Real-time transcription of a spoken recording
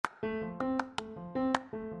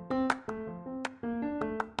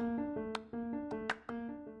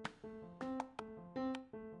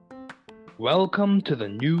Welcome to the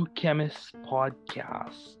new Chemist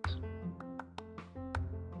podcast.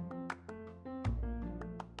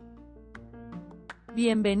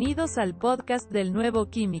 Bienvenidos al podcast del nuevo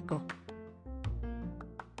químico.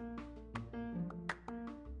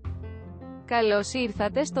 Καλώς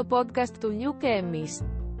ήρθατε στο podcast του New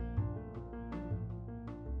Chemist.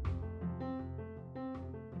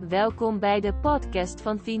 Welkom bij de podcast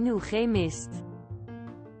van The New Chemist.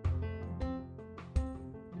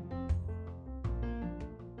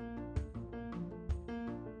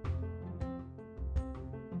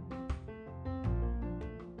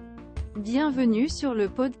 Bienvenue sur le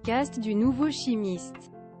podcast du nouveau chimiste.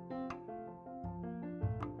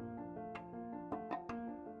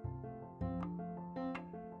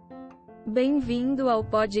 Bem-vindo ao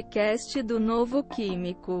podcast do novo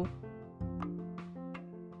químico.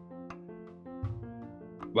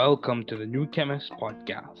 Welcome to the new Chemist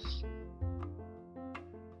podcast.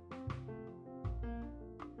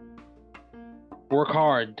 Work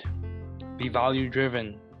hard. Be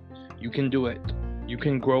value-driven. You can do it. You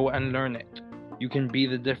can grow and learn it. You can be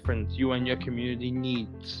the difference you and your community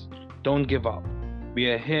needs. Don't give up. We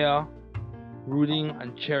are here, rooting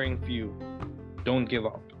and cheering for you. Don't give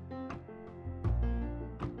up.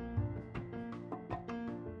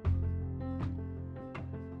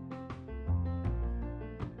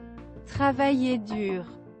 Travaillez dur.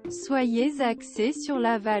 Soyez axés sur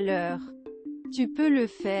la valeur. Tu peux le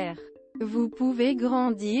faire. Vous pouvez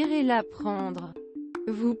grandir et l'apprendre.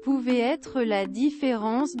 Vous pouvez être la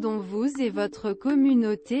différence dont vous et votre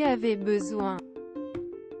communauté avez besoin.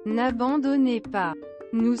 N'abandonnez pas.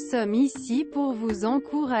 Nous sommes ici pour vous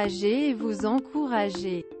encourager et vous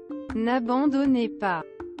encourager. N'abandonnez pas.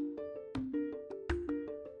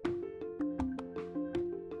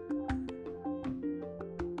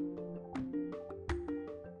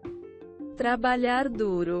 Trabalhar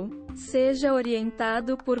duro. Seja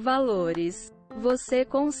orientado por valores. Você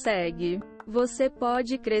consegue. Você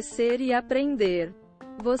pode crescer e aprender.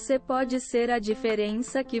 Você pode ser a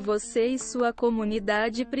diferença que você e sua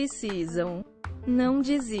comunidade precisam. Não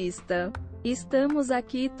desista. Estamos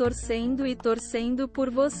aqui torcendo e torcendo por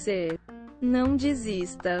você. Não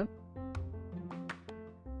desista.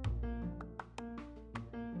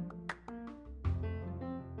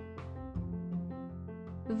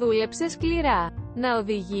 Δούλεψε σκληρά. Να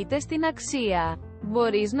οδηγείτε στην αξία.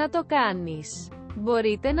 Μπορείς να το κάνεις.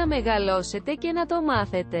 Μπορείτε να μεγαλώσετε και να το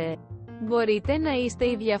μάθετε. Μπορείτε να είστε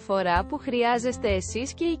η διαφορά που χρειάζεστε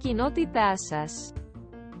εσείς και η κοινότητά σας.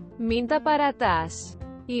 Μην τα παρατάς.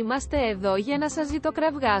 Είμαστε εδώ για να σας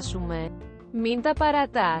ζητοκραυγάσουμε. Μην τα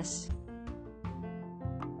παρατάς.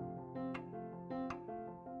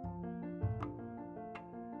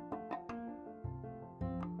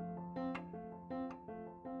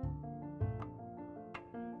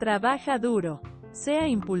 Trabaja duro. Sea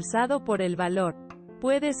impulsado por el valor.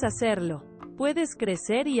 Puedes hacerlo. Puedes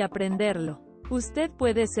crecer y aprenderlo. Usted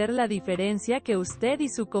puede ser la diferencia que usted y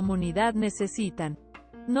su comunidad necesitan.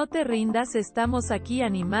 No te rindas, estamos aquí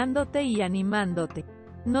animándote y animándote.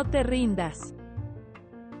 No te rindas.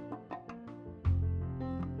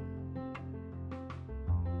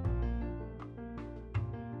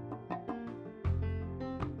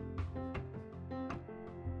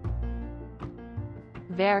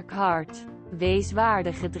 Werk hard. Wees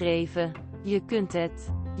waardegedreven. Je kunt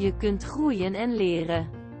het. Je kunt groeien en leren.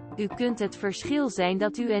 U kunt het verschil zijn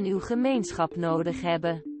dat u en uw gemeenschap nodig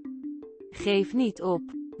hebben. Geef niet op.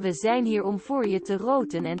 We zijn hier om voor je te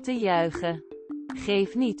roten en te juichen.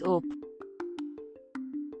 Geef niet op.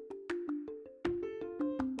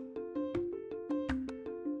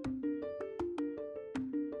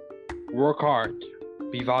 Work hard.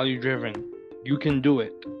 Be value-driven. You can do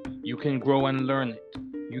it. You can grow and learn it.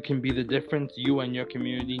 You can be the difference you and your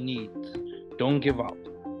community needs. Don't give up.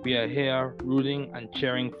 We are here rooting and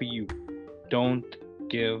cheering for you. Don't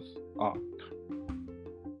give up.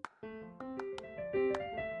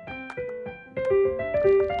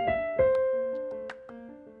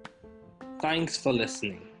 Thanks for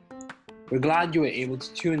listening. We're glad you were able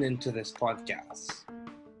to tune into this podcast.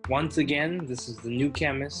 Once again, this is the New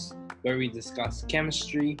Chemist, where we discuss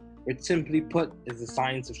chemistry, which simply put is the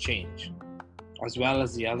science of change, as well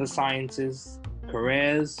as the other sciences,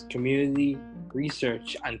 careers, community,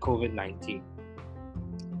 research, and COVID-19.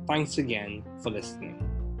 Thanks again for listening.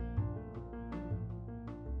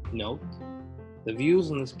 Note, the views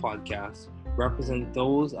on this podcast represent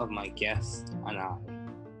those of my guests and I.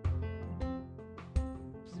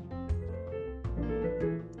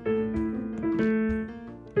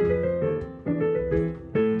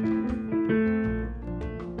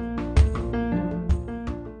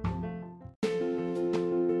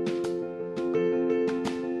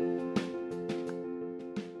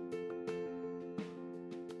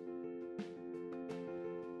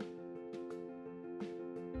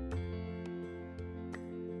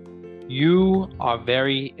 You are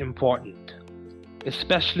very important,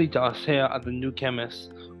 especially to us here at the New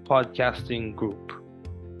Chemist podcasting group.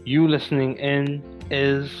 You listening in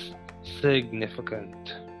is significant.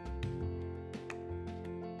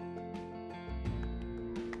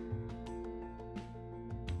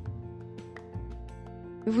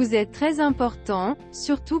 Vous êtes très important,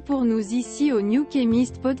 surtout pour nous ici au New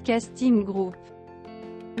Chemist Podcasting Group.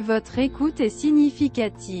 Votre écoute est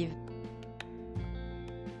significative.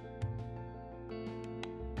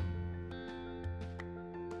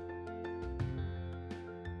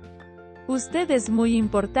 Usted es muy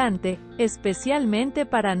importante, especialmente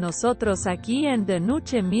para nosotros aquí en The New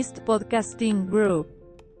Chemist Podcasting Group.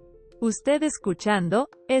 Usted escuchando,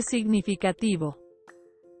 es significativo.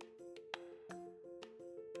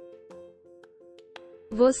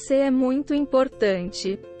 Você é muito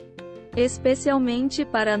importante. Especialmente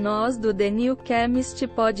para nós do The New Chemist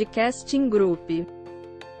Podcasting Group.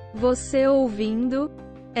 Você ouvindo,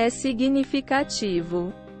 é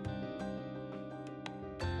significativo.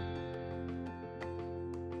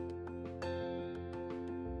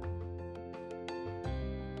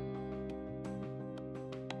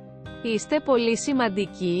 Είστε πολύ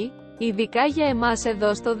σημαντικοί, ειδικά για εμάς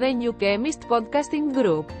εδώ στο The New Chemist Podcasting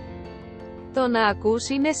Group. Το να ακούς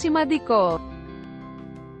είναι σημαντικό.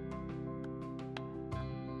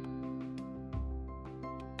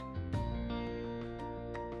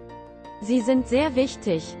 Sie sind sehr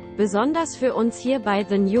wichtig, besonders für uns hier bei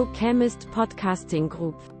The New Chemist Podcasting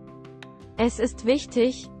Group. Es ist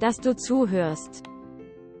wichtig, dass du zuhörst.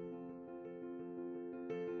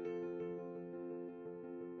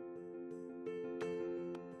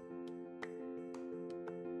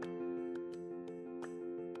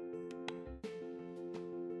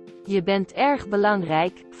 Je bent erg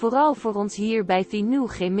belangrijk, vooral voor ons hier bij The New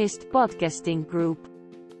Chemist Podcasting Group.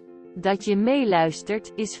 Dat je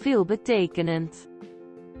meeluistert, is veelbetekenend.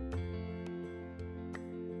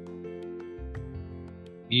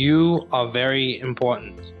 You are very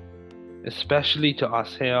important, especially to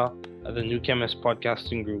us here at the New Chemist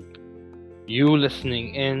Podcasting Group. You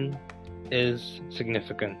listening in is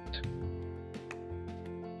significant.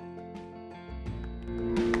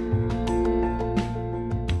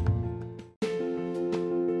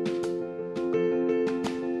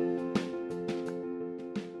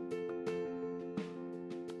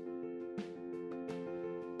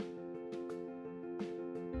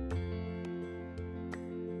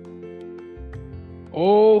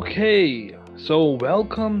 Okay, so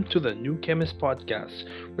welcome to the New Chemist Podcast.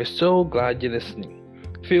 We're so glad you're listening.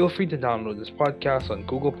 Feel free to download this podcast on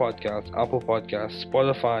Google Podcasts, Apple Podcasts,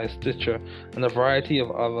 Spotify, Stitcher, and a variety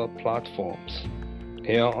of other platforms.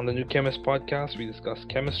 Here on the New Chemist Podcast, we discuss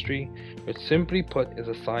chemistry, which simply put is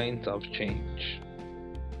a science of change.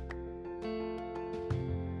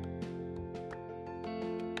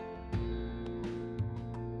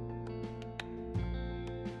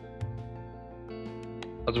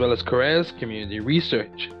 As well as careers, community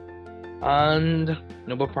research, and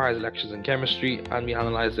Nobel Prize lectures in chemistry, and we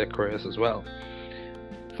analyze their careers as well.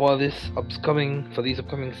 For these upcoming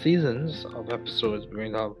seasons of episodes, we're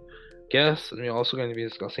going to have guests, and we're also going to be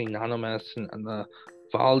discussing nanomedicine and the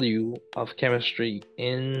value of chemistry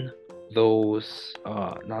in those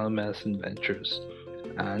nanomedicine ventures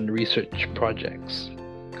and research projects.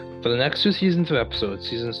 For the next two seasons of episodes,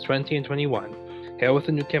 seasons 20 and 21, here with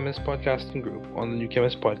the New Chemist Podcasting Group on the New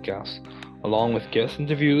Chemist Podcast, along with guest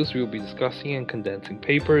interviews, we will be discussing and condensing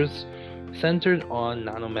papers centered on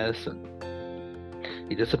nanomedicine,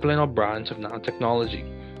 a discipline or branch of nanotechnology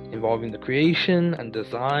involving the creation and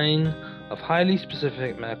design of highly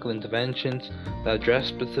specific medical interventions that address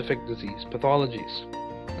specific disease pathologies,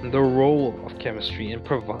 and the role of chemistry in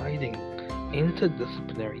providing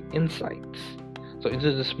interdisciplinary insights. So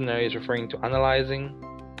interdisciplinary is referring to analyzing,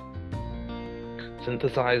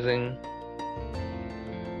 synthesizing,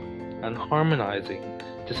 and harmonizing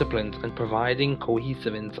disciplines and providing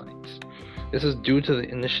cohesive insights. This is due to the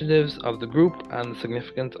initiatives of the group and the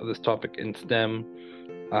significance of this topic in STEM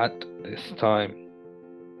at this time.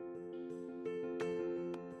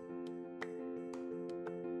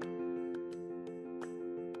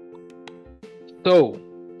 So,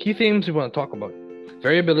 key themes we want to talk about: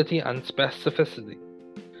 variability and specificity.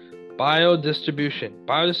 Biodistribution.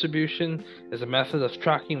 Biodistribution is a method of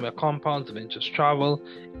tracking where compounds of interest travel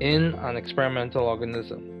in an experimental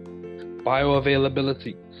organism.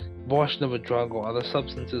 Bioavailability. Abortion of a drug or other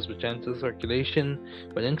substances which enter circulation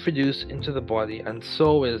when introduced into the body and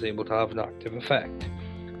so is able to have an active effect.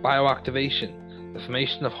 Bioactivation. The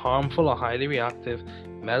formation of harmful or highly reactive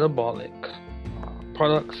metabolic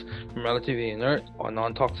products from relatively inert or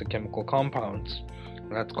non-toxic chemical compounds.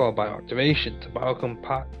 and that's called bioactivation. So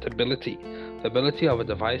biocompatibility, the ability of a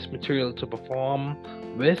device material to perform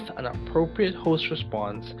with an appropriate host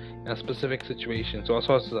response in a specific situation. So all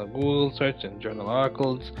sorts of Google search and journal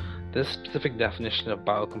articles, this specific definition of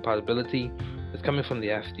biocompatibility is coming from the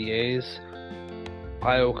FDA's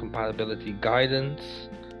biocompatibility guidance.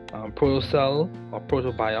 Protocell or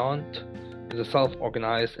protobiont is a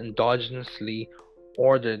self-organized, endogenously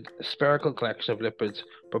ordered spherical collection of lipids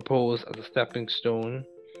proposed as a stepping stone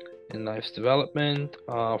in life's development.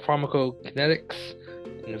 Pharmacokinetics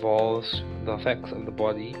involves the effects of the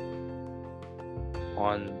body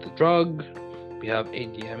on the drug. We have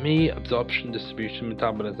ADME, absorption, distribution,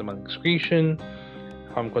 metabolism, and excretion.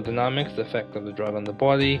 Pharmacodynamics, the effect of the drug on the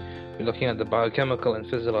body. We're looking at the biochemical and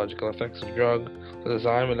physiological effects of the drug. The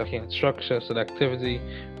design, we're looking at structure, selectivity.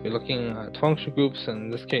 We're looking at function groups, and in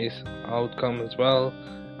this case, outcome as well.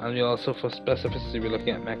 And we also, for specificity, we're looking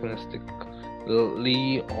at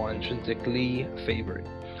mechanistically or intrinsically favored.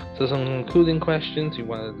 So some concluding questions we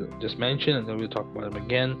wanted to just mention, and then we'll talk about them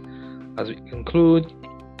again as we conclude.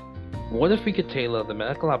 What if we could tailor the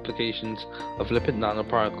medical applications of lipid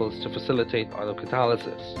nanoparticles to facilitate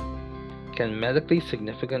autocatalysis? Can medically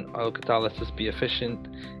significant autocatalysis be efficient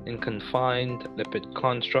in confined lipid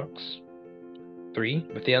constructs? 3.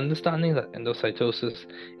 With the understanding that endocytosis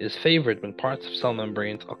is favored when parts of cell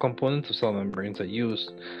membranes or components of cell membranes are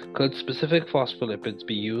used, could specific phospholipids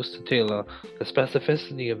be used to tailor the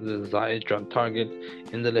specificity of the desired drug target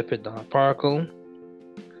in the lipid nanoparticle?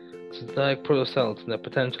 Synthetic protocells and their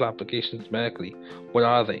potential applications medically, what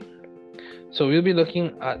are they? So we'll be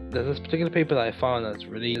looking at this particular paper that I found that's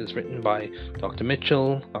written by Dr.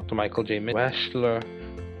 Mitchell, Dr. Michael J. Weschler,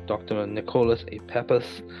 Dr. Nicholas A.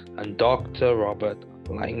 Pepys, and Dr. Robert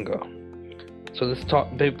Langer. So this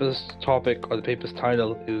paper's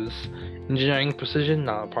title is Engineering Precision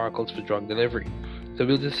Nanoparticles for Drug Delivery. So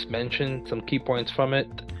we'll just mention some key points from it.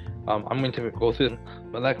 I'm going to go through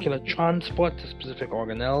molecular transport to specific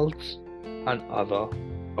organelles and other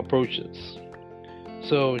approaches.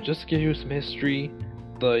 So just to give you some history,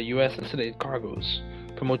 the US insulated cargoes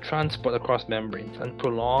promote transport across membranes and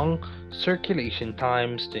prolong circulation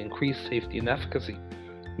times to increase safety and efficacy.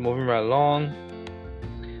 Moving right along,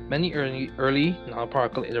 many early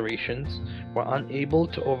nanoparticle iterations were unable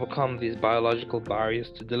to overcome these biological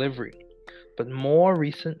barriers to delivery, but more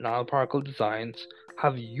recent nanoparticle designs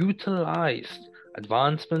have utilized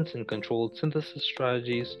advancements in controlled synthesis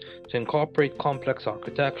strategies to incorporate complex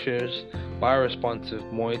architectures, bioresponsive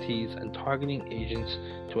moieties, and targeting agents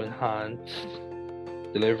to enhance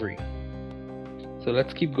delivery. So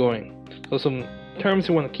let's keep going. So some terms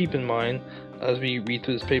you want to keep in mind as we read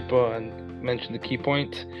through this paper and mention the key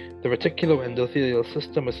points. The reticuloendothelial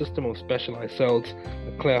system, a system of specialized cells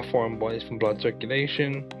that clear foreign bodies from blood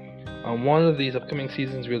circulation. On one of these upcoming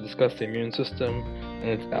seasons, we'll discuss the immune system and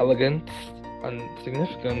its elegance and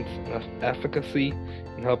significance and efficacy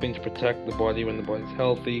in helping to protect the body when the body is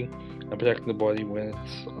healthy, and protect the body when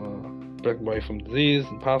it's protect the body from disease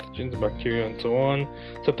and pathogens and bacteria and so on.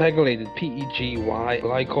 So pegylated PEGY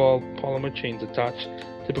glycol polymer chains attached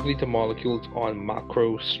typically to molecules on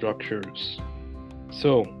macrostructures.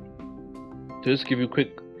 So to just give you a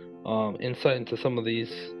quick insight into some of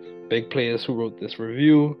these big players who wrote this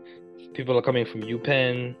review. People are coming from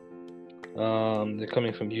UPenn, they're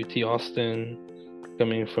coming from UT Austin,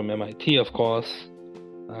 coming from MIT, of course.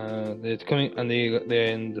 They're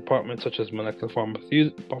in departments such as molecular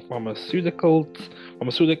pharmaceutics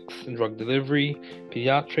and drug delivery,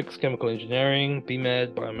 pediatrics, chemical engineering,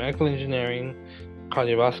 BMed, biomedical engineering,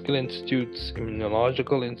 cardiovascular institutes,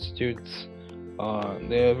 immunological institutes.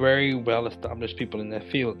 They're very well established people in their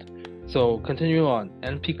field. So continuing on,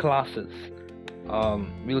 NP classes.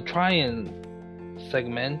 We'll try and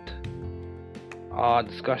segment our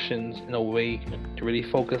discussions in a way to really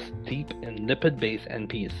focus deep in lipid-based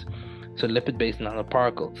NPs, so lipid-based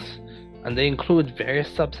nanoparticles, and they include various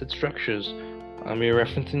subset structures. We're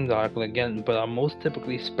referencing the article again, but are most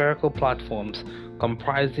typically spherical platforms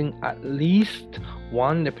comprising at least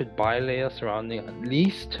one lipid bilayer surrounding at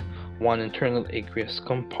least one internal aqueous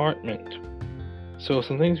compartment. So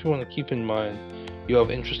some things you want to keep in mind: you have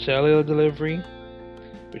intracellular delivery,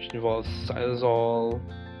 which involves cytosol,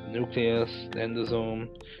 nucleus, the endosome.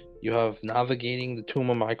 You have navigating the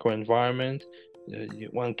tumor microenvironment.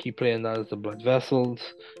 One key player in that is the blood vessels.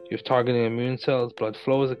 You have targeting immune cells. Blood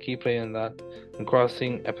flow is a key player in that, and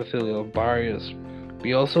crossing epithelial barriers.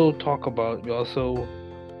 We also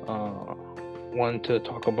want to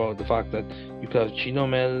talk about the fact that you could have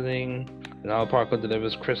genome editing. The nanoparticle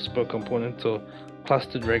delivers CRISPR components, so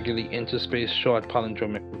clustered regularly interspace short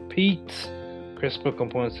palindromic repeats. CRISPR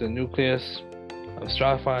components to the nucleus.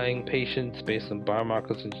 stratifying patients based on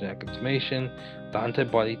biomarkers and genetic information. The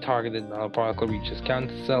antibody-targeted nanoparticle reaches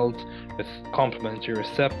cancer cells with complementary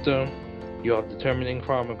receptor. You have determining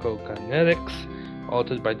pharmacokinetics,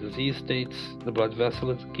 altered by disease states. The blood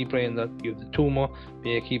vessel is a key player in that. You have the tumor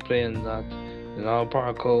being a key player in that. The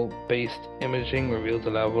nanoparticle-based imaging reveals the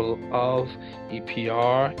level of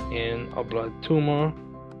EPR in a blood tumor.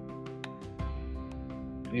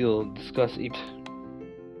 We'll discuss each.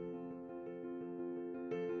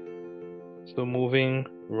 So moving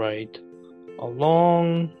right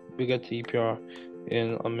along, we get to EPR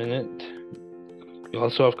in a minute. You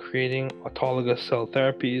also have creating autologous cell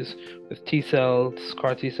therapies with T cells,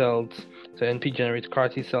 CAR T cells. So NP generates CAR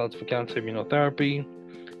T cells for cancer immunotherapy.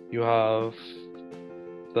 You have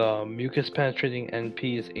the mucus penetrating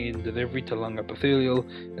NPs aid in delivery to lung epithelial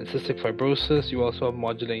and cystic fibrosis. You also have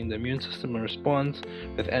modulating the immune system in response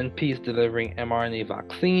with NPs delivering mRNA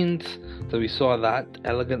vaccines. So we saw that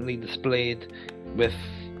elegantly displayed with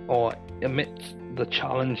or amidst the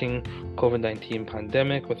challenging COVID-19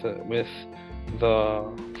 pandemic with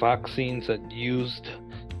the vaccines that used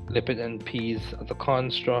lipid NPs as a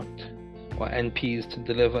construct, or NPs to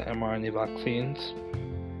deliver mRNA vaccines.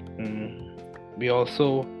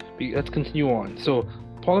 Let's continue on. So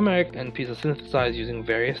polymeric NPs are synthesized using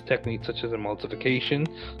various techniques such as emulsification.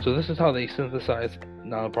 So this is how they synthesize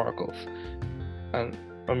nanoparticles. And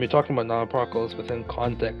when we're talking about nanoparticles within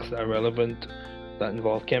contexts that are relevant, that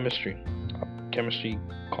involve chemistry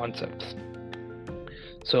concepts.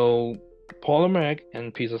 So polymeric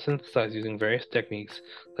NPs are synthesized using various techniques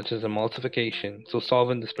such as emulsification, so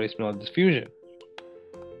solvent displacement or diffusion.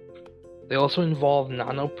 They also involve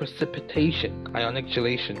nanoprecipitation, ionic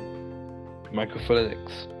gelation,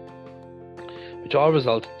 microfluidics, which all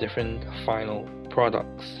result in different final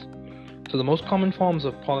products. So the most common forms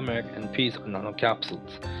of polymeric NPs are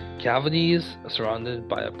nanocapsules. Cavities are surrounded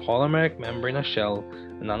by a polymeric membranous shell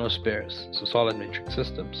and nanospheres, so solid matrix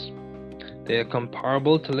systems. They are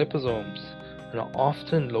comparable to liposomes and are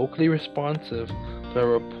often locally responsive, but are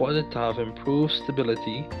reported to have improved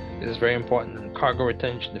stability. This is very important, and cargo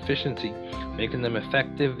retention efficiency, making them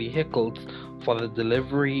effective vehicles for the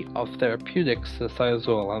delivery of therapeutics to the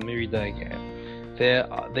cytosol. Let me read that again.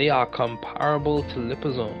 They are comparable to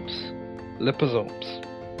liposomes.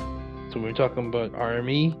 So when we're talking about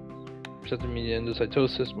RME, receptor-mediated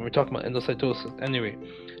endocytosis, when we're talking about endocytosis, anyway,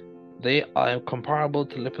 they are comparable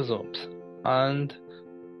to liposomes and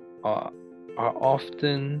are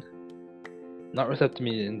often not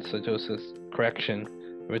receptor-mediated endocytosis. Correction.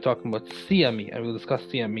 We're talking about CME, and we'll discuss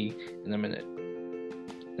CME in a minute.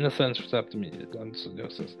 In a sense, receptor-mediated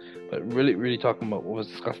endocytosis, but really talking about what was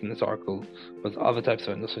discussed in this article was other types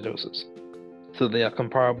of endocytosis. So they are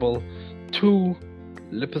comparable to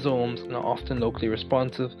liposomes and are often locally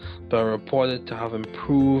responsive, but are reported to have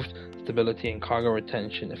improved stability and cargo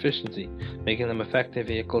retention efficiency, making them effective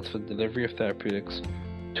vehicles for delivery of therapeutics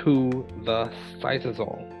to the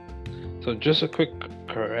cytosol. So just a quick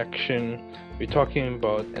correction, we're talking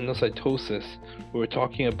about endocytosis, we're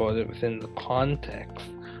talking about it within the context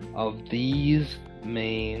of these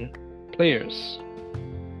main players.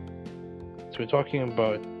 So we're talking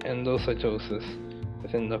about endocytosis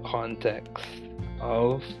within the context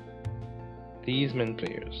of these main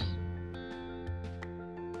players.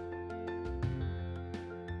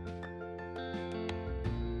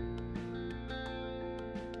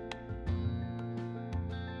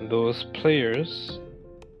 Those players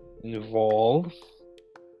involve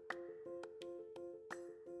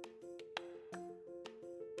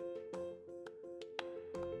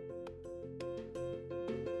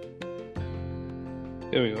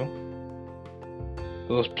there we go.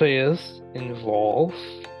 Those players involve,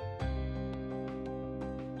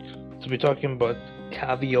 so we're talking about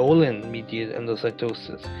caveolin-mediated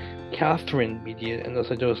endocytosis, Catherine-mediated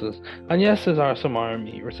endocytosis, and yes, there are some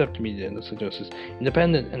RME, receptor-mediated endocytosis,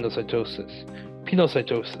 independent endocytosis,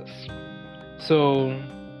 pinocytosis. So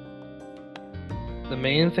the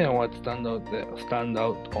main thing I want to stand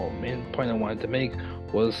out, or main point I wanted to make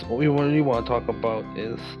was what we really want to talk about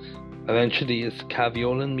is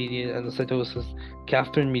caveolin-mediated endocytosis,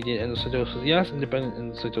 Catherine-mediated endocytosis, yes, independent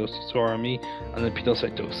endocytosis, or RME, and then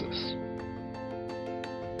pinocytosis.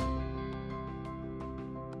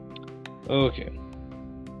 Okay,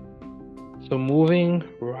 so moving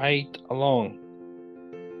right along.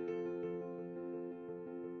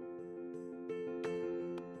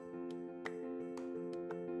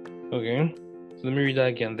 Okay, so let me read that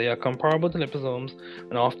again. They are comparable to liposomes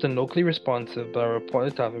and often locally responsive, but are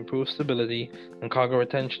reported to have improved stability and cargo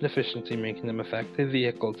retention efficiency, making them effective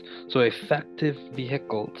vehicles. So effective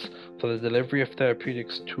vehicles for the delivery of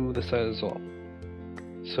therapeutics to the cytosol.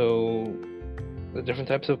 So the different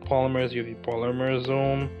types of polymers, you have your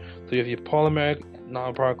polymerisome, so you have your polymeric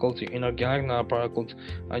nanoparticles, your inorganic nanoparticles,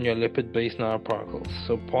 and your lipid-based nanoparticles.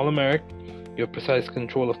 So polymeric, you have precise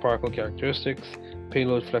control of particle characteristics,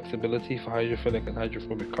 payload flexibility for hydrophilic and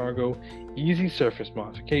hydrophobic cargo, easy surface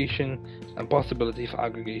modification, and possibility for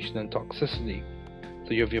aggregation and toxicity.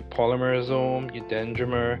 So you have your polymerisome, your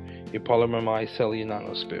dendrimer, your polymer micelle, your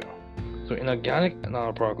nanosphere. So inorganic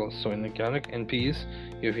nanoparticles, so inorganic NPs,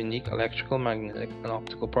 you have unique electrical, magnetic, and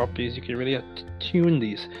optical properties. You can really tune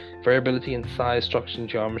these. Variability in size, structure, and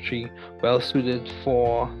geometry, well suited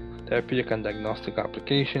for therapeutic and diagnostic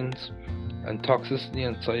applications, and toxicity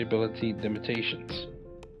and solubility limitations.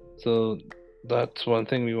 So that's one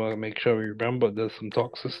thing we want to make sure we remember. There's some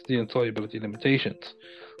toxicity and solubility limitations.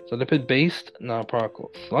 So lipid-based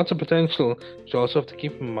nanoparticles, lots of potential. You also have to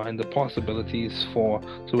keep in mind the possibilities for,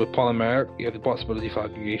 so with polymeric, you have the possibility for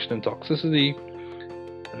aggregation and toxicity,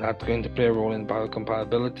 and that's going to play a role in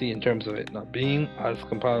biocompatibility in terms of it not being as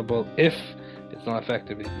compatible if it's not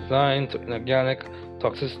effectively designed. So inorganic,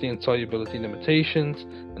 toxicity and solubility limitations,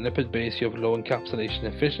 and lipid-based, you have low encapsulation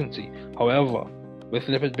efficiency. However, with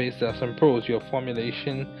lipid-based, there are some pros. You have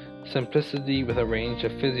formulation simplicity with a range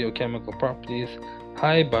of physiochemical properties,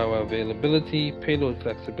 high bioavailability, payload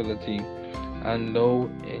flexibility, and low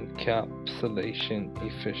encapsulation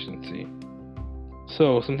efficiency.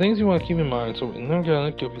 So some things you want to keep in mind. So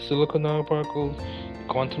inorganic, you have your silica nanoparticles, your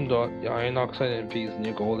quantum dot, your iron oxide NPs, and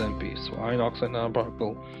your gold NPs. So iron oxide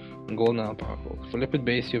nanoparticle and gold nanoparticle. For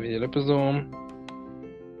lipid-based, you have your liposome,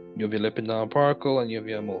 you have your lipid nanoparticle, and you have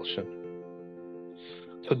your emulsion.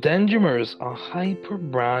 So dendrimers are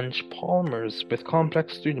hyperbranch polymers with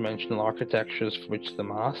complex three-dimensional architectures for which the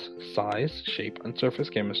mass, size, shape, and surface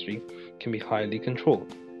chemistry can be highly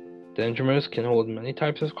controlled. Dendrimers can hold many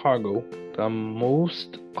types of cargo, but are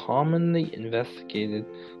most commonly investigated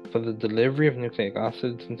for the delivery of nucleic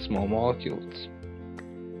acids and small molecules.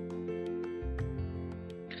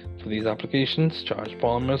 For these applications, charged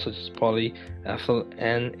polymers such as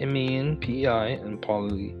polyethylenimine (PEI) and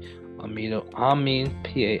polyaminoamine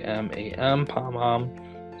 (PAMAM)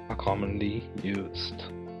 are commonly used.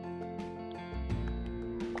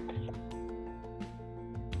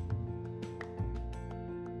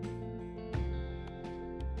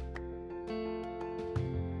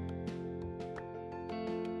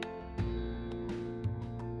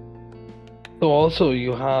 So also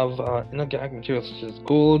you have inorganic materials such as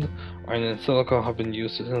gold, iron, and silica have been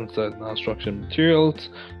used to synthesize nanostructured materials,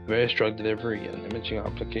 various drug delivery and imaging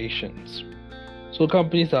applications. So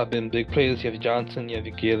companies that have been big players, you have Janssen, you have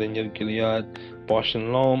Gilead, you have Gilead, Bosch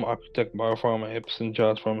and Lomb, Architect Biopharma, Ipsen,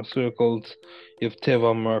 Jazz Pharmaceuticals, you have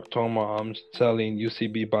Teva, Merck, Thermo, Celine,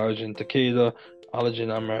 UCB, Biogen, Takeda,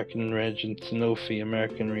 Allergen, American Regent, Sanofi,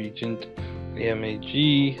 American Regent,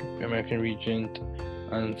 AMAG, American Regent,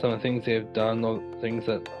 and some of the things they've done, or things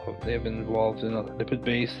that they've been involved in, are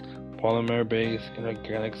lipid-based, polymer-based,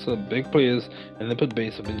 inorganic. So big players in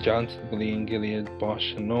lipid-based have been Janssen, Gilead,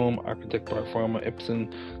 Bosch and Lomb, Architect Biopharma,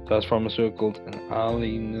 Ipsen, Jazz Pharmaceuticals, and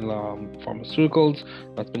Alnylam Pharmaceuticals.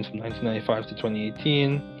 That's been from 1995 to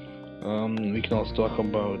 2018. We can also talk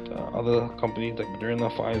about other companies like Moderna,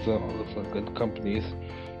 Pfizer, all those are good companies.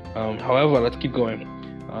 However, let's keep going.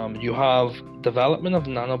 You have development of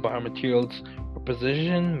nanobiomaterials.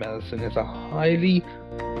 Precision medicine is a highly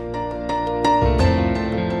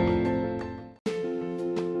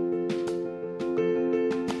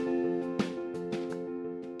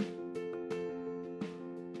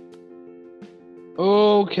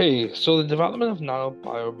Okay, so the development of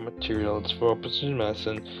nanobiomaterials for precision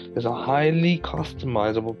medicine is a highly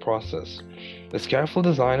customizable process. This careful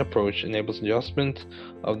design approach enables adjustment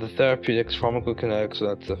of the therapeutics pharmacokinetics, so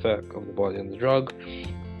that's the effect of the body on the drug.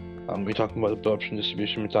 We're talking about absorption,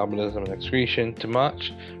 distribution, metabolism, and excretion to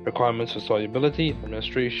match requirements for solubility,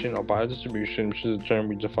 administration, or biodistribution, which is a term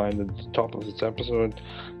we defined at the top of this episode,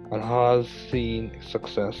 and has seen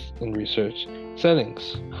success in research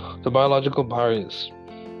settings. The biological barriers.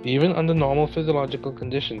 Even under normal physiological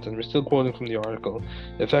conditions, and we're still quoting from the article,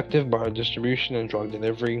 effective biodistribution and drug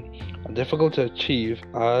delivery are difficult to achieve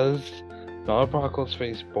as nanoparticles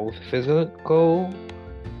face both physical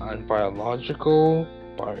and biological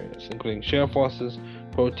barriers, including shear forces,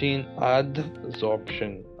 protein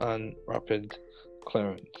adsorption, and rapid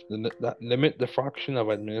clearance that limit the fraction of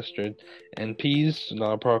administered NPs to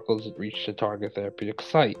nanoparticles that reach the target therapeutic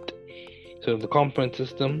site. So the complement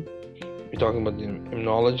system, we're talking about the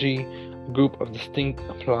immunology, a group of distinct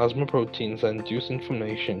plasma proteins that induce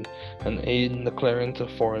inflammation and aid in the clearance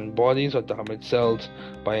of foreign bodies or damaged cells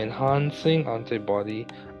by enhancing antibody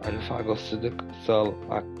and phagocytic cell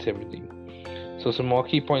activity. So some more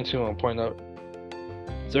key points we want to point out.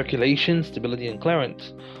 Circulation, stability, and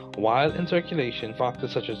clearance. While in circulation,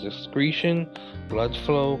 factors such as excretion, blood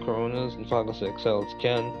flow, coronas, and phagocytic cells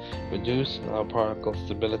can reduce nanoparticle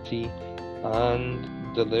stability and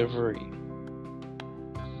delivery.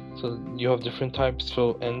 So you have different types.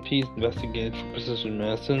 So NPs investigated for precision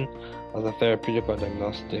medicine as a therapeutic or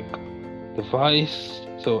diagnostic device.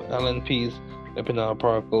 So LNPs, lipid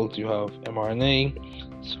nanoparticles. You have mRNA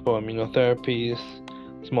for immunotherapies,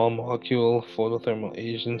 small molecule photothermal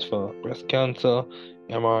agents for breast cancer,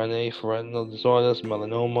 mRNA for retinal disorders,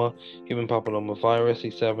 melanoma, human papillomavirus,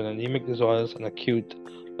 E7 anemic disorders, and acute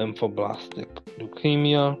lymphoblastic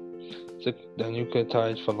leukemia. The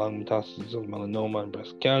nucleotides for lung metastases of melanoma and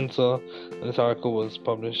breast cancer. And this article was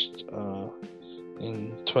published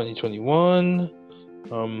in 2021.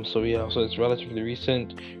 So it's relatively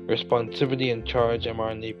recent. Responsivity and charge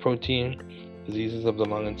mRNA protein, diseases of the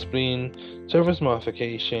lung and spleen, surface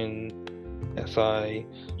modification, SI,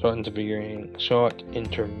 short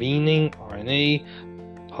intervening RNA,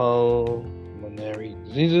 pulmonary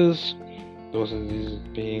diseases. Those are diseases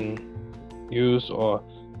being used or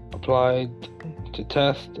applied to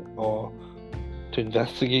test or to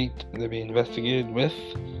investigate. They're being investigated with.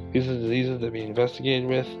 These are diseases they're being investigated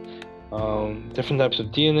with. Different types of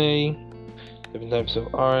DNA, different types of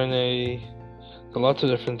RNA, so lots of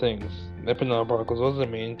different things. Lipid nanoparticles, those are the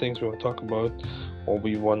main things we want to talk about, or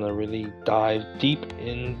we want to really dive deep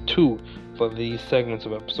into for these segments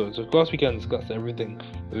of episodes. Of course, we can't discuss everything,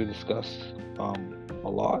 but we discuss a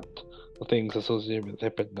lot of things associated with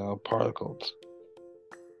lipid nanoparticles.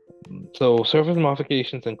 So surface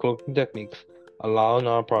modifications and cloaking techniques allow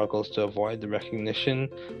nanoparticles to avoid the recognition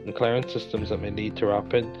and clearance systems that may lead to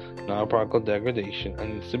rapid nanoparticle degradation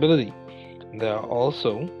and instability. There are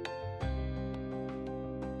also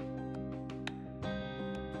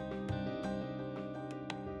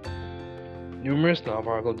numerous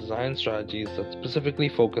nanoparticle design strategies that specifically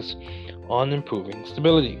focus on improving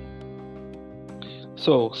stability.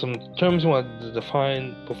 So some terms we want to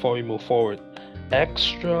define before we move forward.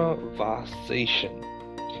 Extravasation.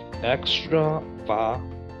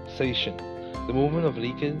 The movement of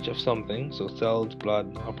leakage of something, so cells,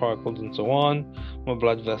 blood, nanoparticles, and so on, from a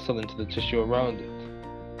blood vessel into the tissue around it.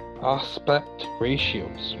 Aspect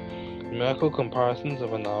ratios. Numerical comparisons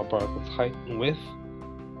of a nanoparticle's height and width.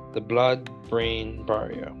 The blood-brain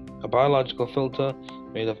barrier. A biological filter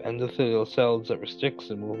made of endothelial cells that restricts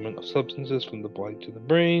the movement of substances from the body to the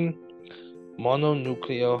brain.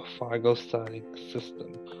 Mononuclear phagocytic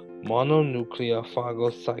system.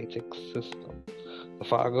 The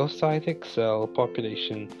phagocytic cell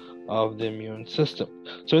population of the immune system.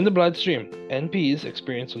 So in the bloodstream, NPs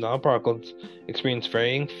experienced with nanoparticles experience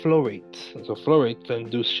varying flow rates. So flow rates that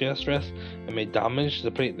induce shear stress and may damage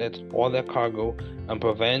the platelets or their cargo and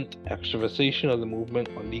prevent extravasation of the movement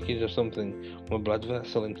or leakage of something from a blood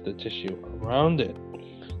vessel into the tissue around it.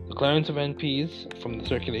 The clearance of NPs from the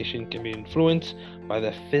circulation can be influenced by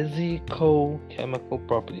their physico-chemical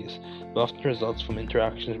properties. It often results from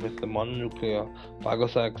interactions with the mononuclear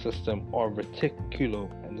phagocytic system or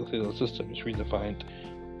reticuloendothelial system, which we defined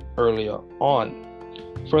earlier on.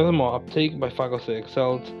 Furthermore, uptake by phagocytic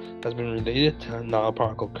cells has been related to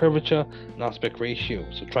nanoparticle curvature and aspect ratio.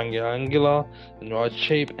 So triangular and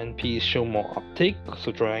rod-shaped NPs show more uptake.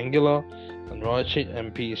 So triangular and rod-shaped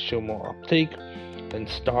NPs show more uptake than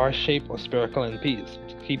star-shaped or spherical NPs.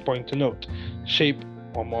 It's a key point to note. Shape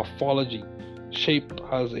or morphology. Shape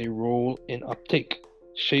has a role in uptake.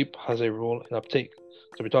 So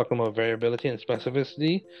we're talking about variability and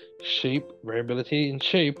specificity. Variability in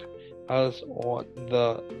shape or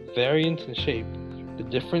the variance in shape, the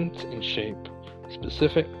difference in shape,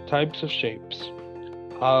 specific types of shapes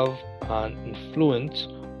have an influence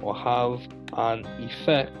or have an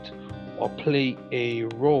effect or play a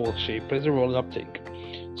role. Shape plays a role in uptake.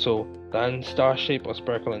 So than star-shaped or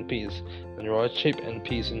spherical NPs, and rod-shaped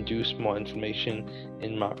NPs induce more inflammation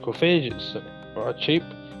in macrophages. So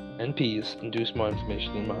rod-shaped NPs induce more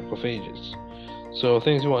inflammation in macrophages. So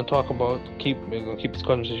things we want to talk about, we're going to keep this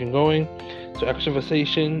conversation going. So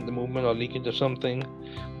extravasation, the movement or leakage of something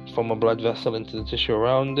from a blood vessel into the tissue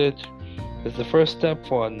around it, is the first step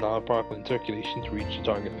for a nanoparticle in circulation to reach the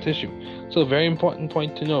target tissue. So a very important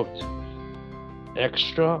point to note.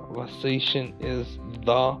 Extravasation is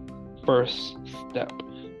the first step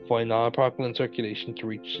for a nanoparticle in circulation to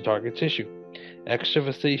reach the target tissue.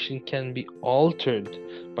 Extravasation can be altered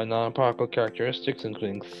by nanoparticle characteristics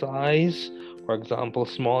including size. For example,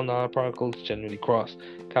 small nanoparticles generally cross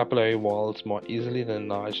capillary walls more easily than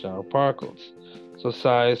large nanoparticles. So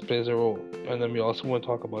size plays a role. And then we also want to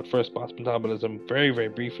talk about first pass metabolism very, very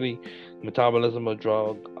briefly. Metabolism of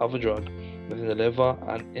a drug within the liver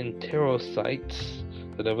and enterocytes,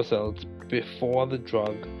 the liver cells, before the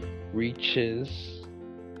drug reaches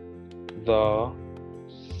the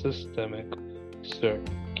systemic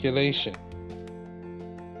circulation.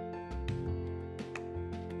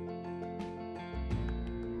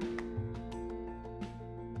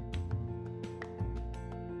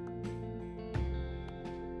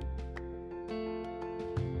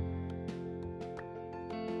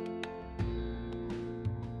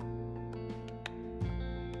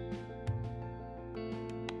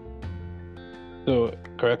 So,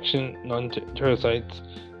 correction, non-enterocytes,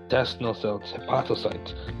 intestinal cells,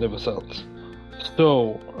 hepatocytes, liver cells.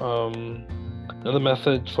 So, another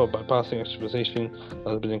method for bypassing extravasation that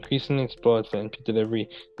has been increasingly explored for NP delivery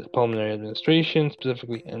is pulmonary administration,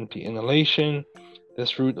 specifically NP inhalation.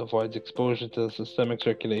 This route avoids exposure to the systemic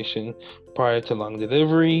circulation prior to lung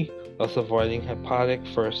delivery, thus avoiding hepatic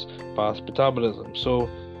first pass metabolism. So,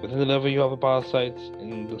 within the liver, you have hepatocytes.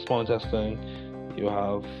 In the small intestine,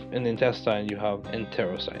 in the intestine, you have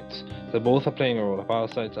enterocytes. So both are playing a role,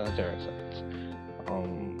 hepatocytes and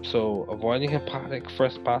enterocytes. So avoiding hepatic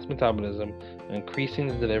first pass metabolism and increasing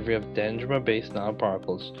the delivery of dendrimer-based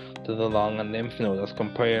nanoparticles to the lung and lymph node as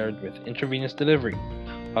compared with intravenous delivery.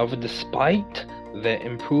 However, despite their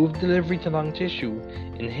improved delivery to lung tissue,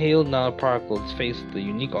 inhaled nanoparticles face the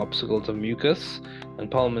unique obstacles of mucus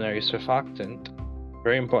and pulmonary surfactant,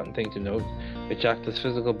 very important thing to note, which act as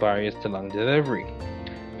physical barriers to lung delivery,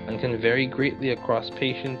 and can vary greatly across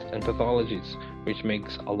patients and pathologies, which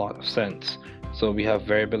makes a lot of sense. So we have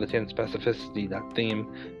variability and specificity, that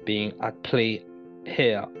theme being at play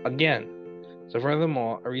here again. So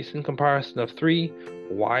furthermore, a recent comparison of 3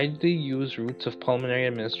 widely used routes of pulmonary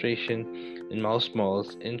administration in mouse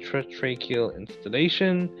models, intratracheal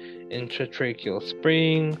instillation, intratracheal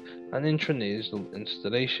spraying, and intranasal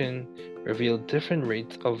instillation, revealed different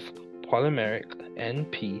rates of polymeric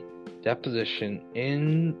NP deposition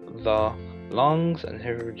in the lungs and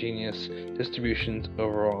heterogeneous distributions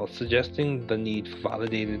overall, suggesting the need for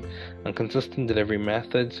validated and consistent delivery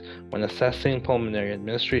methods when assessing pulmonary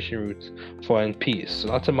administration routes for NPs. So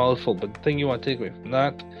that's a mouthful, but the thing you want to take away from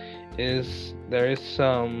that is there is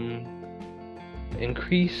some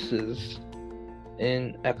increases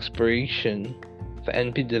in expiration for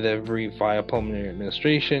NP delivery via pulmonary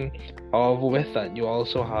administration. However, with that, you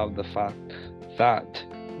also have the fact that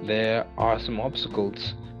there are some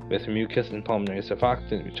obstacles with mucus and pulmonary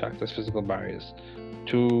surfactant, which act as physical barriers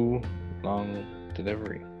to lung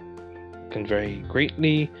delivery. It can vary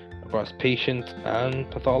greatly across patients and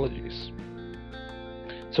pathologies.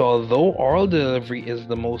 So although oral delivery is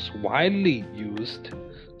the most widely used,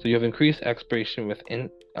 so you have increased expiration within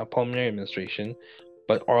pulmonary administration,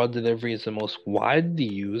 but oral delivery is the most widely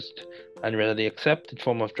used and readily accepted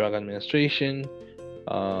form of drug administration.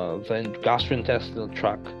 The gastrointestinal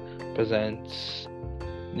tract presents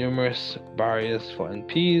numerous barriers for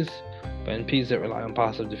NPs. For NPs that rely on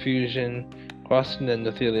passive diffusion, crossing the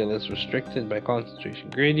endothelial is restricted by concentration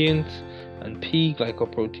gradients, and P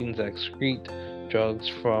glycoproteins excrete drugs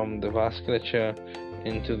from the vasculature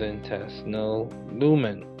into the intestinal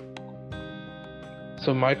lumen.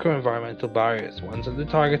 So microenvironmental barriers. Once at the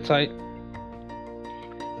target site,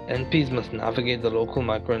 NPs must navigate the local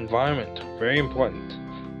microenvironment. Very important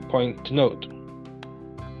point to note.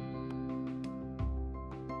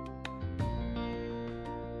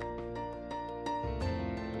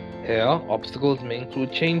 Here, obstacles may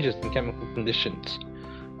include changes in chemical conditions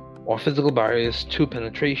or physical barriers to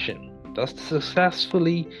penetration. Thus, to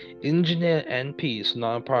successfully engineer NPs,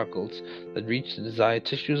 nanoparticles, that reach the desired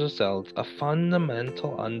tissues or cells, a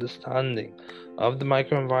fundamental understanding of the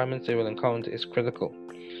microenvironments they will encounter is critical.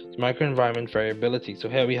 So microenvironment variability. So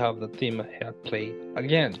here we have the theme at play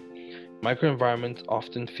again. Microenvironments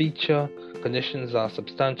often feature conditions that are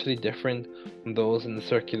substantially different from those in the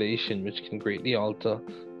circulation, which can greatly alter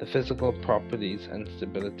the physical properties and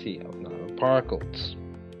stability of nanoparticles.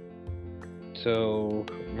 So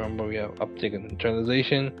remember, we have uptake and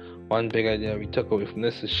internalization. One big idea we took away from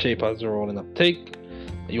this is shape has a role in uptake.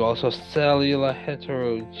 You also have cellular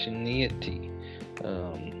heterogeneity.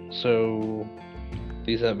 So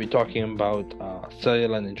these are we're talking about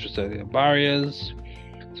cellular and intracellular barriers.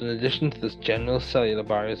 So in addition to this general cellular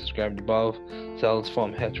barriers described above, cells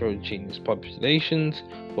form heterogeneous populations,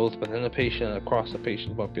 both within a patient and across a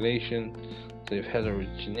patient population. So you have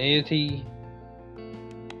heterogeneity.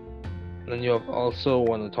 Then you have also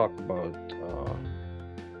want to talk about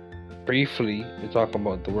briefly, we talk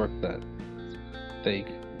about the work that they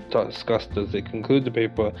discussed as they conclude the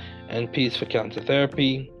paper, NPs for cancer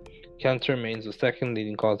therapy. Cancer remains the second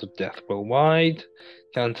leading cause of death worldwide.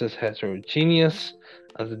 Cancer is heterogeneous,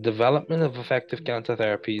 and the development of effective cancer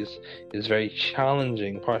therapies is very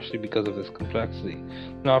challenging, partially because of this complexity.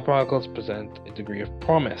 Nanoparticles present a degree of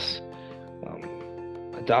promise.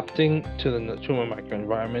 Adapting to the tumor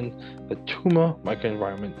microenvironment. The tumor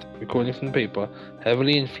microenvironment, according from the paper,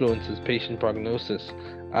 heavily influences patient prognosis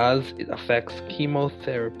as it affects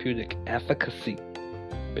chemotherapeutic efficacy.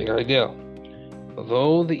 Big idea.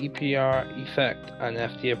 Although the EPR effect and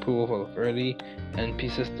FDA approval of early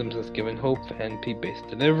NP systems has given hope for NP-based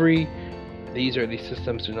delivery, these early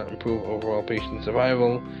systems do not improve overall patient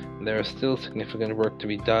survival. There is still significant work to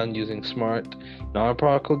be done using smart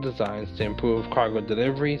nanoparticle designs to improve cargo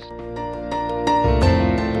deliveries.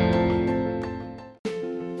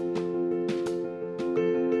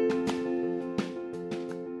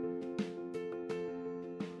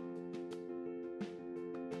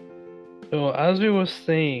 So as we were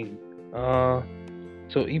saying,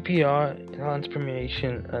 so EPR, enhanced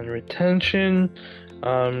permeation and retention.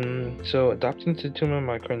 So adapting to the tumor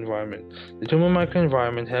microenvironment. The tumor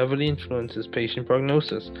microenvironment heavily influences patient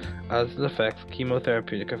prognosis as it affects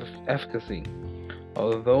chemotherapeutic efficacy.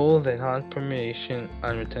 Although the enhanced permeation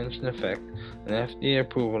and retention effect and FDA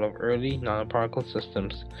approval of early nanoparticle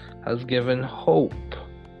systems has given hope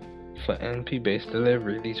for NP-based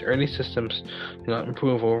delivery, these early systems do not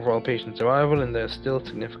improve overall patient survival, and there is still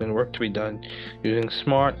significant work to be done using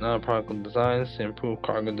smart nanoparticle designs to improve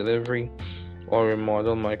cargo delivery or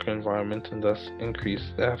remodel microenvironment and thus increase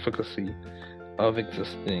the efficacy of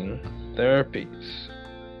existing therapies.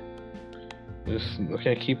 Just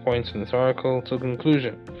looking at key points in this article. So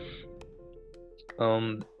conclusion.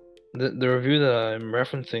 The review that I'm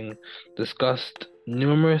referencing discussed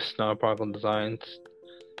numerous nanoparticle designs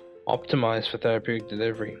optimized for therapeutic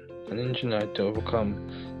delivery and engineered to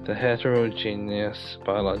overcome the heterogeneous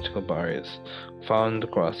biological barriers found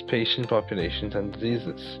across patient populations and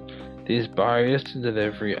diseases. These barriers to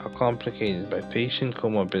delivery are complicated by patient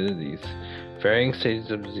comorbidities, varying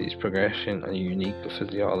stages of disease progression, and unique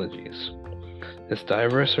physiologies. This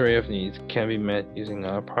diverse array of needs can be met using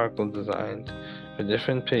nanoparticle designs for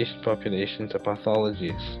different patient populations or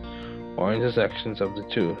pathologies, or intersections of the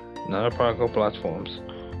two. Nanoparticle platforms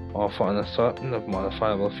offer an assortment of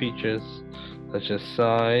modifiable features such as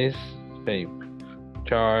size, shape,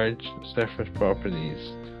 charge, surface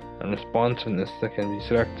properties, and responsiveness that can be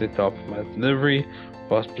selected to optimize delivery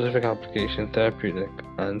for specific application, therapeutic,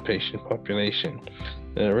 and patient population.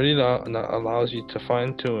 It really allows you to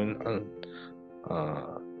fine-tune and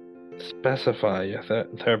specify your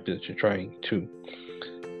therapy that you're trying to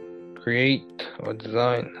create or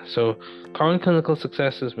design. So current clinical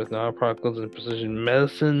successes with nanoparticles in precision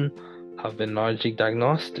medicine have been largely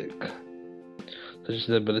diagnostic, such as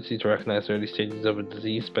the ability to recognize early stages of a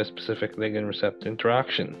disease by specific ligand receptor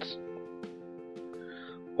interactions,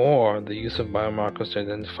 or the use of biomarkers to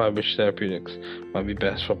identify which therapeutics might be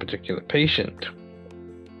best for a particular patient.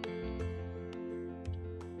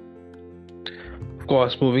 Of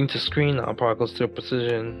course, moving to screen nanoparticles through a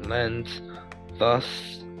precision lens, thus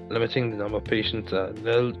limiting the number of patients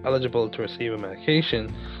eligible to receive a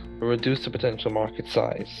medication, will reduce the potential market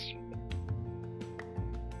size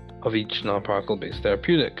of each nanoparticle-based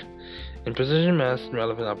therapeutic. In precision medicine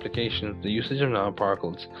relevant applications, the usage of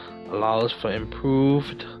nanoparticles allows for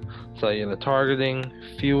improved cellular targeting,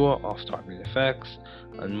 fewer off-target effects,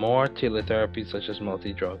 and more tailored therapies such as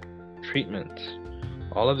multi-drug treatments.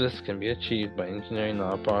 All of this can be achieved by engineering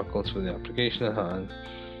nanoparticles for the application at hand,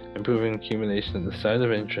 improving accumulation at the site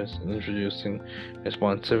of interest, and introducing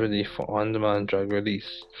responsivity for on-demand drug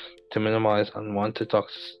release to minimize unwanted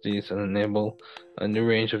toxicities and enable a new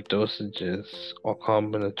range of dosages or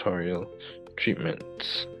combinatorial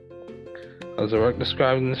treatments. As the work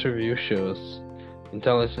described in this review shows,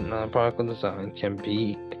 intelligent nanoparticle design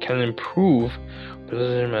can improve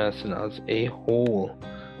precision medicine as a whole.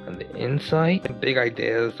 And the insight, big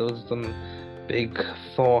ideas, those are some big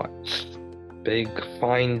thoughts, big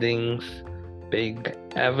findings, big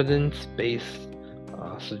evidence-based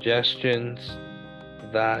suggestions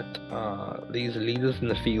that these leaders in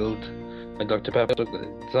the field, like Dr. Pepper, that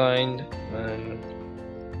they designed, and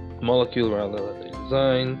molecule rather that they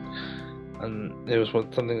designed, and it was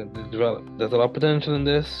something that they developed. There's a lot of potential in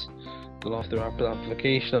this. A lot of the rapid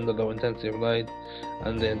application under low intensity of light,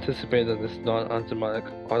 and they anticipate that this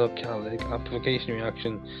non-enzymatic autocatalytic amplification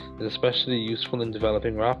reaction is especially useful in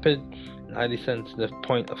developing rapid and highly sensitive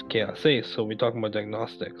point of care assays. So we're talking about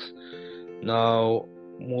diagnostics. Now,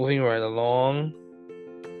 moving right along,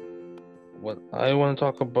 what I want to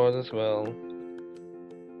talk about as well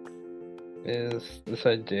is this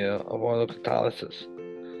idea of autocatalysis.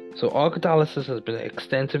 So autocatalysis has been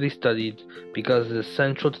extensively studied because it is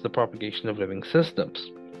central to the propagation of living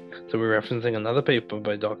systems. So we're referencing another paper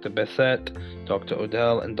by Dr. Bessette, Dr.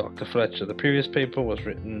 Odell, and Dr. Fletcher. The previous paper was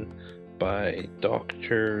written by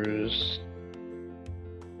Dr.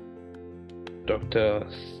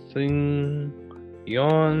 Singh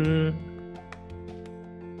Yon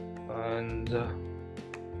and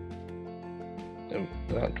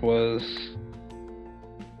that was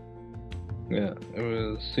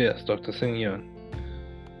Dr. Singh Yon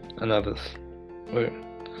and others.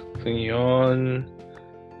 Singh Yon,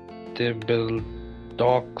 Dibil,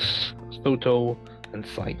 Docs, Soto, and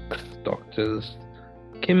Sykes. Doctors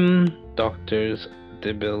Kim, Doctors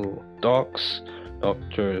Dibil, Docs,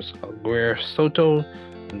 Doctors Aguirre, Soto,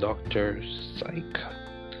 and Dr. Syke.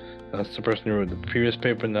 That's the person who wrote the previous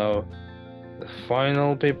paper. Now, the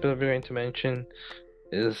final paper that we're going to mention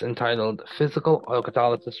is entitled Physical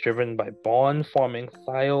Autocatalysis Driven by Bond-Forming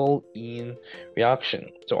Thiol-ene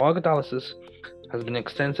Reaction. So autocatalysis has been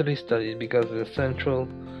extensively studied because it is central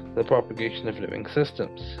to the propagation of living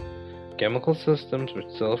systems. Chemical systems which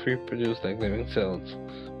self-reproduce like living cells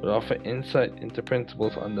would offer insight into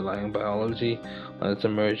principles underlying biology and its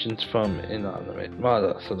emergence from inanimate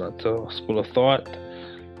matter. So that's a school of thought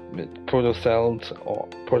with protocells or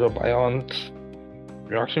protobionts.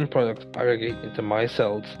 Reaction products aggregate into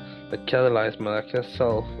micelles that catalyze molecular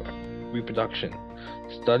self-reproduction.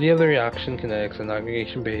 Study of the reaction kinetics and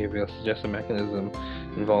aggregation behavior suggests a mechanism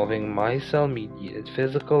involving micelle-mediated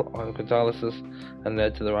physical autocatalysis and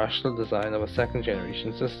led to the rational design of a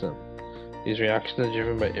second-generation system. These reactions are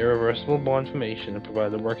driven by irreversible bond formation and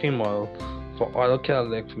provide a working model for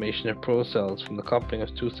autocatalytic formation of procells from the coupling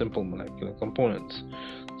of two simple molecular components.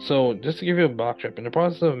 So, just to give you a backtrip, in the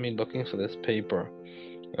process of me looking for this paper,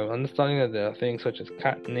 understanding that there are things such as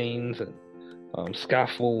catenanes and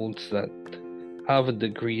scaffolds that have a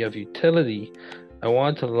degree of utility, I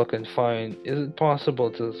wanted to look and find, is it possible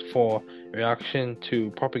for a reaction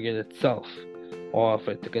to propagate itself or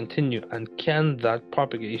for it to continue, and can that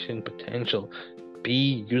propagation potential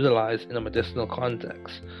be utilized in a medicinal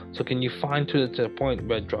context? So can you fine-tune it to a point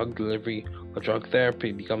where drug delivery or drug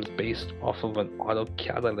therapy becomes based off of an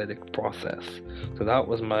autocatalytic process? So that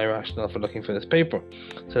was my rationale for looking for this paper.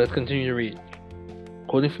 So let's continue to read.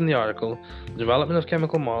 Quoting from the article, the development of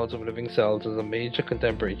chemical models of living cells is a major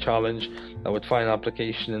contemporary challenge that would find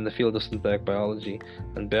application in the field of synthetic biology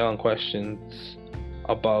and bear on questions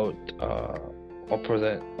about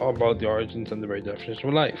the origins and the very definition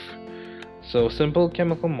of life. So simple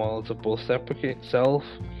chemical models of both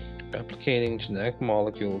self-replicating genetic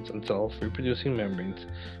molecules and self-reproducing membranes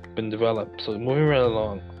have been developed. So moving right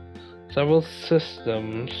along, several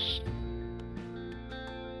systems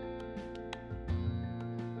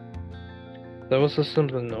are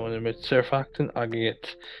known in which surfactant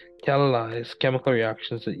aggregates catalyze chemical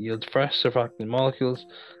reactions that yield fresh surfactant molecules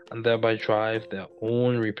and thereby drive their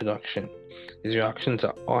own reproduction. These reactions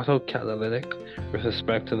are autocatalytic with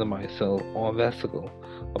respect to the micelle or vesicle,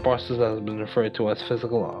 a process that has been referred to as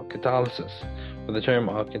physical autocatalysis, where the term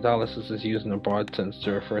autocatalysis is used in a broad sense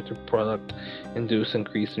to refer to product-induced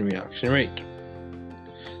increase in reaction rate.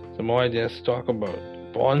 Some more ideas to talk about.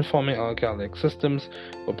 Bond-forming alkalic systems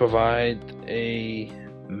will provide a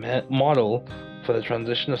model for the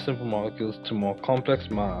transition of simple molecules to more complex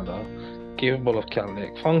matter capable of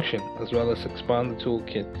catalytic function, as well as expand the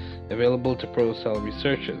toolkit available to protocell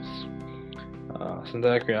researchers.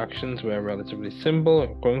 Synthetic reactions, where relatively simple,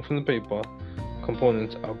 according from the paper,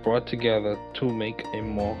 components are brought together to make a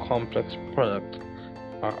more complex product,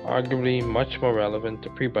 are arguably much more relevant to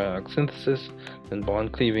prebiotic synthesis than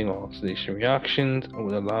bond-cleaving or oxidation reactions, and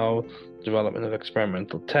would allow the development of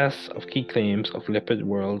experimental tests of key claims of lipid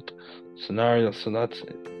world scenarios. So that's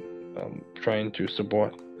trying to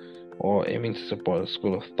support or aiming to support a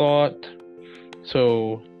school of thought.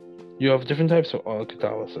 So you have different types of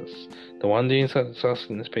autocatalysis. The one being discussed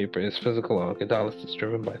in this paper is physical autocatalysis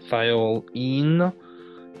driven by thiol-ene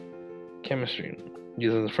chemistry.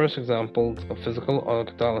 These are the first examples of physical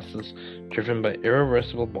autocatalysis driven by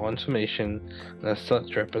irreversible bond formation, and as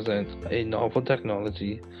such represent a novel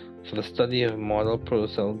technology for the study of model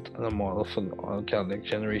protocells and a model for the autocatalytic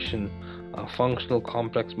generation of functional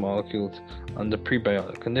complex molecules under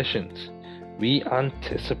prebiotic conditions. We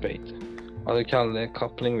anticipate autocatalytic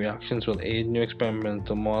coupling reactions will aid new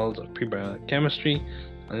experimental models of prebiotic chemistry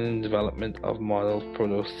and in the development of model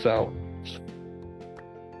protocells.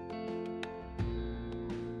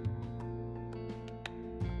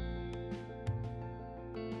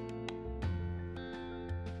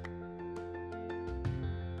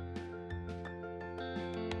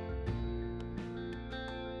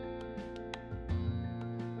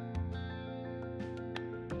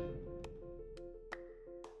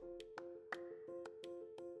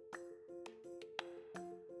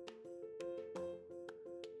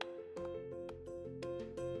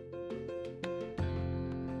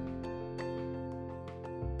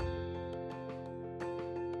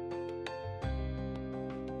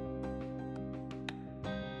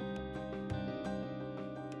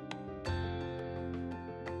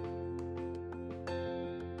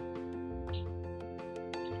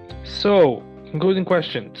 So, concluding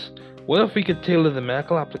questions. What if we could tailor the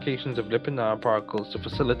medical applications of lipid nanoparticles to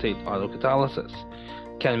facilitate autocatalysis?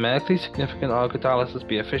 Can medically significant autocatalysis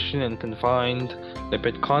be efficient in confined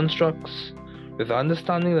lipid constructs? With the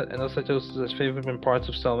understanding that endocytosis is favored when parts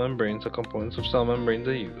of cell membranes or components of cell membranes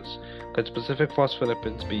are used, could specific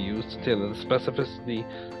phospholipids be used to tailor the specificity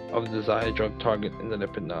of the desired drug target in the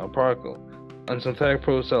lipid nanoparticle? And synthetic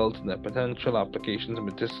procells and their potential applications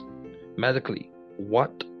medically,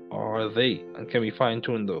 what are they, and can we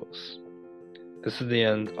fine-tune those? This is the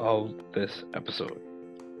end of this episode.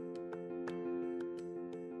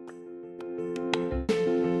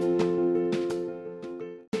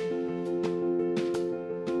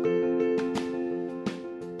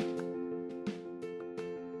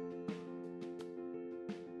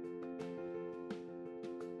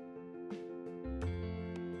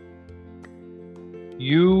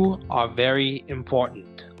 You are very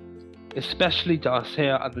important, especially to us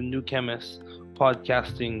here at the New Chemist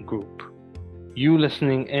podcasting group. You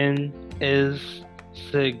listening in is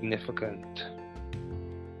significant.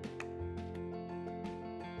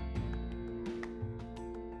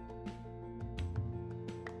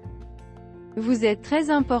 Vous êtes très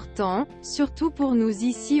important, surtout pour nous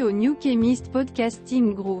ici au New Chemist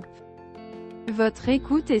podcasting group. Votre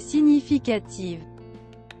écoute est significative.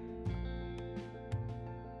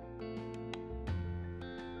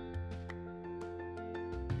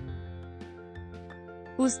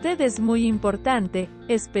 Usted es muy importante,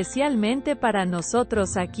 especialmente para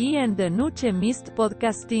nosotros aquí en The New Chemist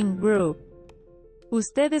Podcasting Group.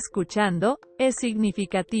 Usted escuchando, es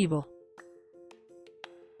significativo.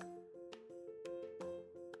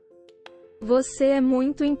 Você é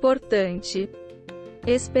muito importante.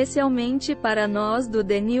 Especialmente para nós do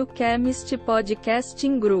The New Chemist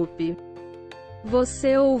Podcasting Group.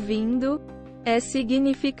 Você ouvindo, é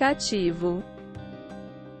significativo.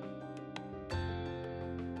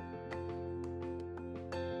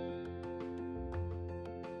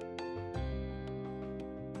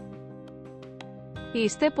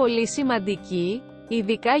 Είστε πολύ σημαντικοί,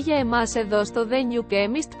 ειδικά για εμάς εδώ στο The New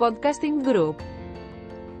Chemist Podcasting Group.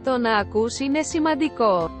 Το να ακούς είναι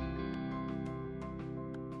σημαντικό.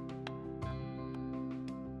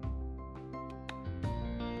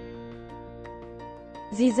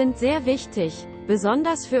 Sie sind sehr wichtig,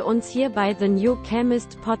 besonders für uns hier bei The New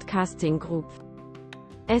Chemist Podcasting Group.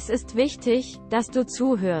 Es ist wichtig, dass du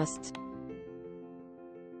zuhörst.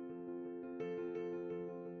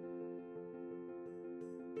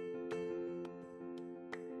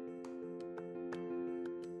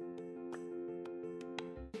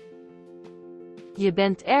 Je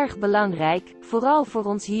bent erg belangrijk, vooral voor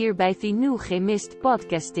ons hier bij The New Chemist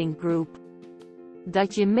Podcasting Group.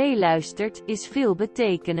 Dat je meeluistert, is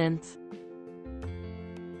veelbetekenend.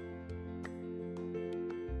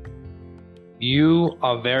 You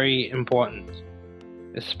are very important,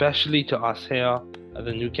 especially to us here at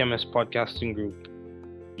the New Chemist Podcasting Group.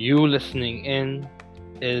 You listening in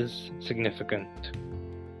is significant.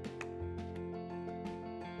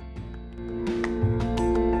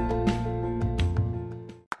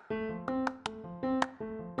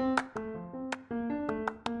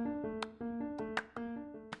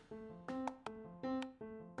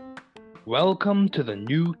 Welcome to the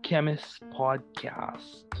New Chemist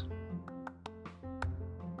Podcast.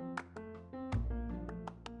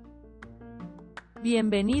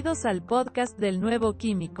 Bienvenidos al podcast del nuevo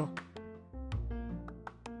químico.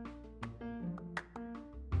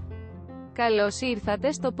 Καλώς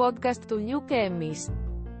ήρθατε στο podcast του New Chemist.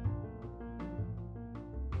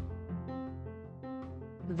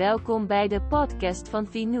 Welkom bij de podcast van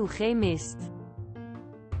The New Chemist.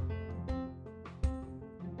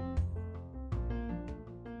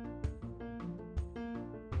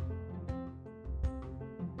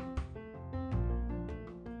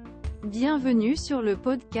 Bienvenue sur le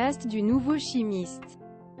podcast du nouveau chimiste.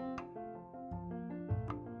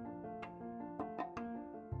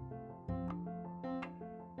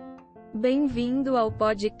 Bem-vindo ao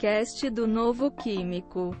podcast do novo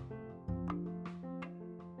químico.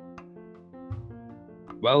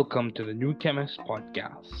 Welcome to the New Chemist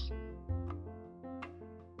Podcast.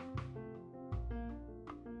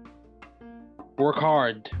 Work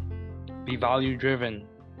hard. Be value-driven.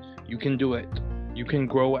 You can do it. You can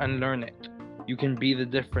grow and learn it. You can be the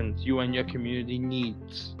difference you and your community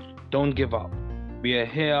needs. Don't give up. We are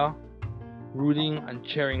here, rooting and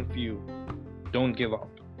cheering for you. Don't give up.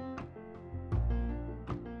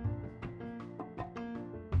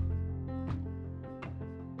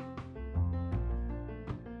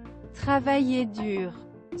 Travaillez dur.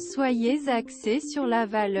 Soyez axé sur la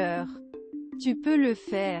valeur. Tu peux le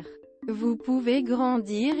faire. Vous pouvez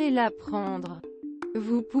grandir et l'apprendre.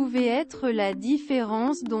 Vous pouvez être la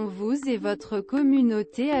différence dont vous et votre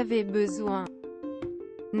communauté avez besoin.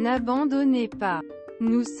 N'abandonnez pas.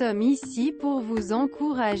 Nous sommes ici pour vous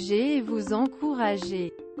encourager et vous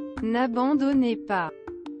encourager. N'abandonnez pas.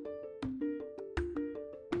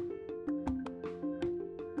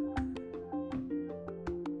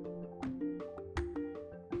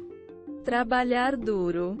 Trabalhar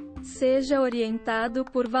duro. Seja orientado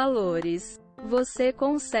por valores. Você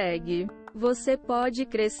consegue. Você pode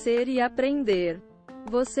crescer e aprender.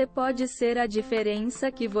 Você pode ser a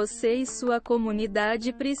diferença que você e sua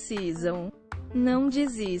comunidade precisam. Não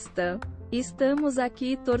desista. Estamos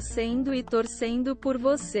aqui torcendo e torcendo por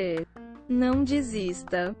você. Não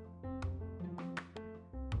desista.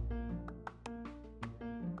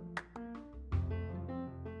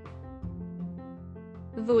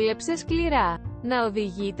 Δούλεψε σκληρά. Να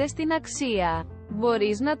οδηγείτε στην αξία.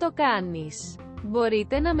 Μπορείς να το κάνεις.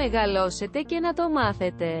 Μπορείτε να μεγαλώσετε και να το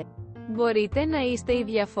μάθετε. Μπορείτε να είστε η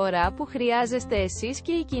διαφορά που χρειάζεστε εσείς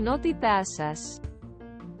και η κοινότητά σας.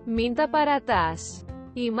 Μην τα παρατάς.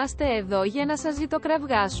 Είμαστε εδώ για να σας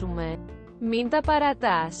ζητοκραυγάσουμε. Μην τα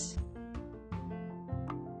παρατάς.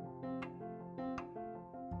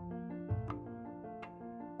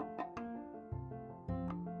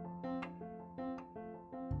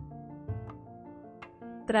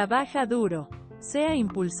 Trabaja duro. Sea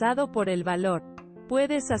impulsado por el valor.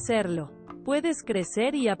 Puedes hacerlo. Puedes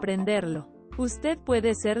crecer y aprenderlo. Usted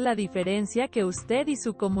puede ser la diferencia que usted y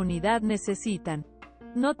su comunidad necesitan.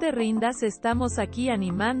 No te rindas, estamos aquí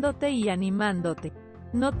animándote y animándote.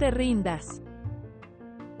 No te rindas.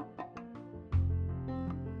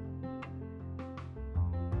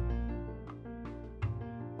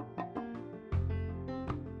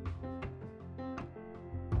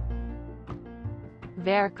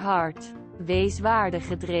 Werk hard. Wees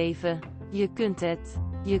waardegedreven. Je kunt het.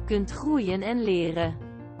 Je kunt groeien en leren.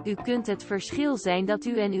 U kunt het verschil zijn dat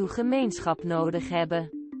u en uw gemeenschap nodig hebben.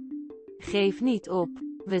 Geef niet op.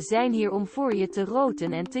 We zijn hier om voor je te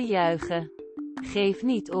roten en te juichen. Geef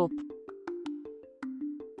niet op.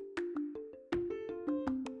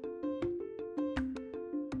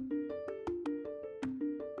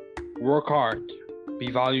 Work hard.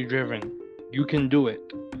 Be value-driven. You can do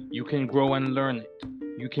it. You can grow and learn it.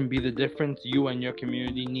 You can be the difference you and your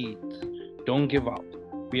community needs. Don't give up.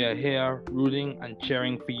 We are here rooting and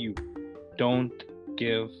cheering for you. Don't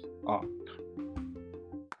give up.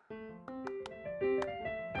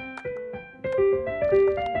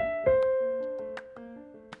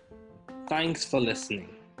 Thanks for listening.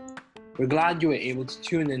 We're glad you were able to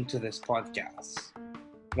tune into this podcast.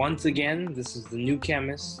 Once again, this is the New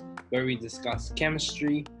Chemist, where we discuss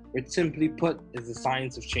chemistry, which simply put is the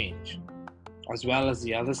science of change, as well as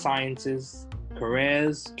the other sciences,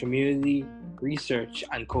 careers, community, research,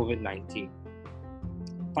 and COVID-19.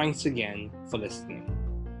 Thanks again for listening.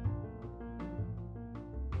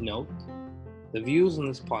 Note, the views on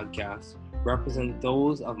this podcast represent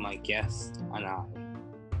those of my guest and I.